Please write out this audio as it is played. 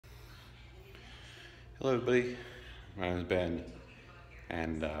Hello everybody, my name is Ben,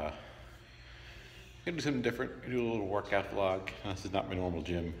 and I'm gonna do something different. I'm gonna do a little workout vlog. This is not my normal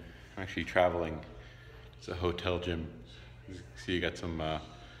gym. I'm actually traveling. It's a hotel gym. See, you got some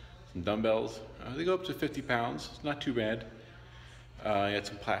dumbbells. They go up to 50 pounds. It's not too bad. I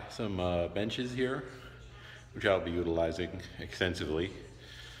got some benches here, which I'll be utilizing extensively.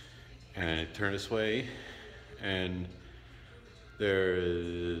 And I turn this way, and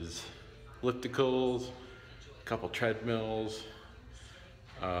there's ellipticals, a couple treadmills,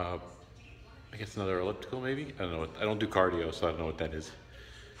 I guess another elliptical maybe? I don't know. I don't do cardio, so I don't know what that is.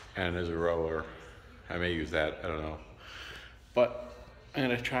 And there's a rower. I may use that, I don't know. But I'm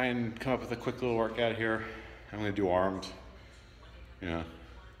gonna try and come up with a quick little workout here. I'm gonna do arms,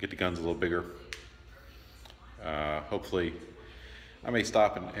 get the guns a little bigger. Hopefully, I may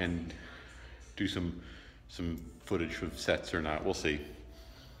stop and do some footage of sets or not, we'll see.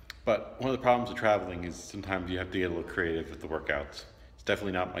 But one of the problems of traveling is sometimes you have to get a little creative with the workouts. It's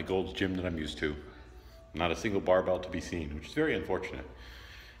definitely not my Gold's Gym that I'm used to. Not a single barbell to be seen, which is very unfortunate.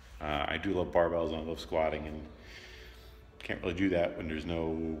 I do love barbells and I love squatting, and can't really do that when there's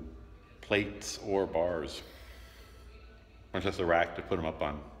no plates or bars. Or just a rack to put them up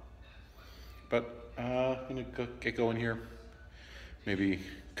on. But I'm gonna get going here. Maybe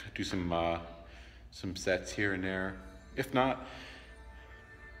do some sets here and there. If not,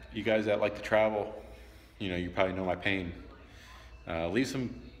 you guys that like to travel, you probably know my pain. Leave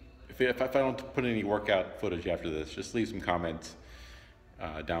some, if I don't put any workout footage after this, just leave some comments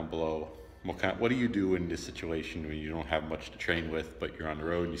down below. What do you do in this situation when you don't have much to train with, but you're on the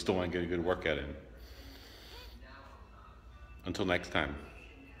road and you still want to get a good workout in? Until next time,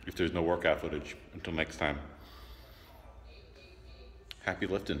 if there's no workout footage, until next time, happy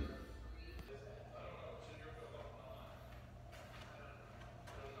lifting.